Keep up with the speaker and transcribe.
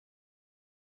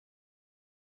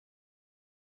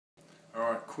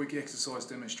Alright, quick exercise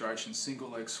demonstration, single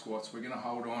leg squats. We're going to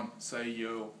hold on, say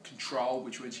your control,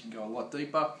 which means you can go a lot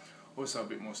deeper, also a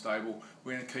bit more stable.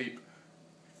 We're going to keep,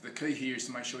 the key here is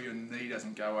to make sure your knee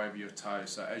doesn't go over your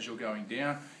toes. So as you're going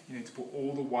down, you need to put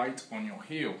all the weight on your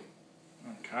heel.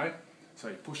 Okay, so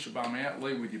you push your bum out,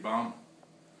 lead with your bum.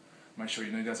 Make sure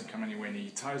your knee doesn't come anywhere near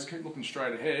your toes. Keep looking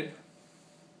straight ahead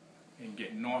and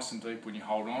get nice and deep when you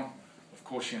hold on. Of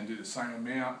course, you're going to do the same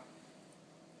amount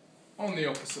on the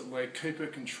opposite leg. Keep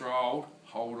it controlled,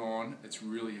 hold on. It's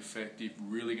really effective,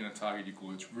 really going to target your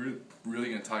glutes, really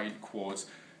going to target your quads,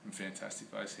 and fantastic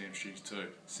for those hamstrings too.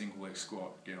 Single leg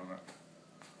squat, get on it.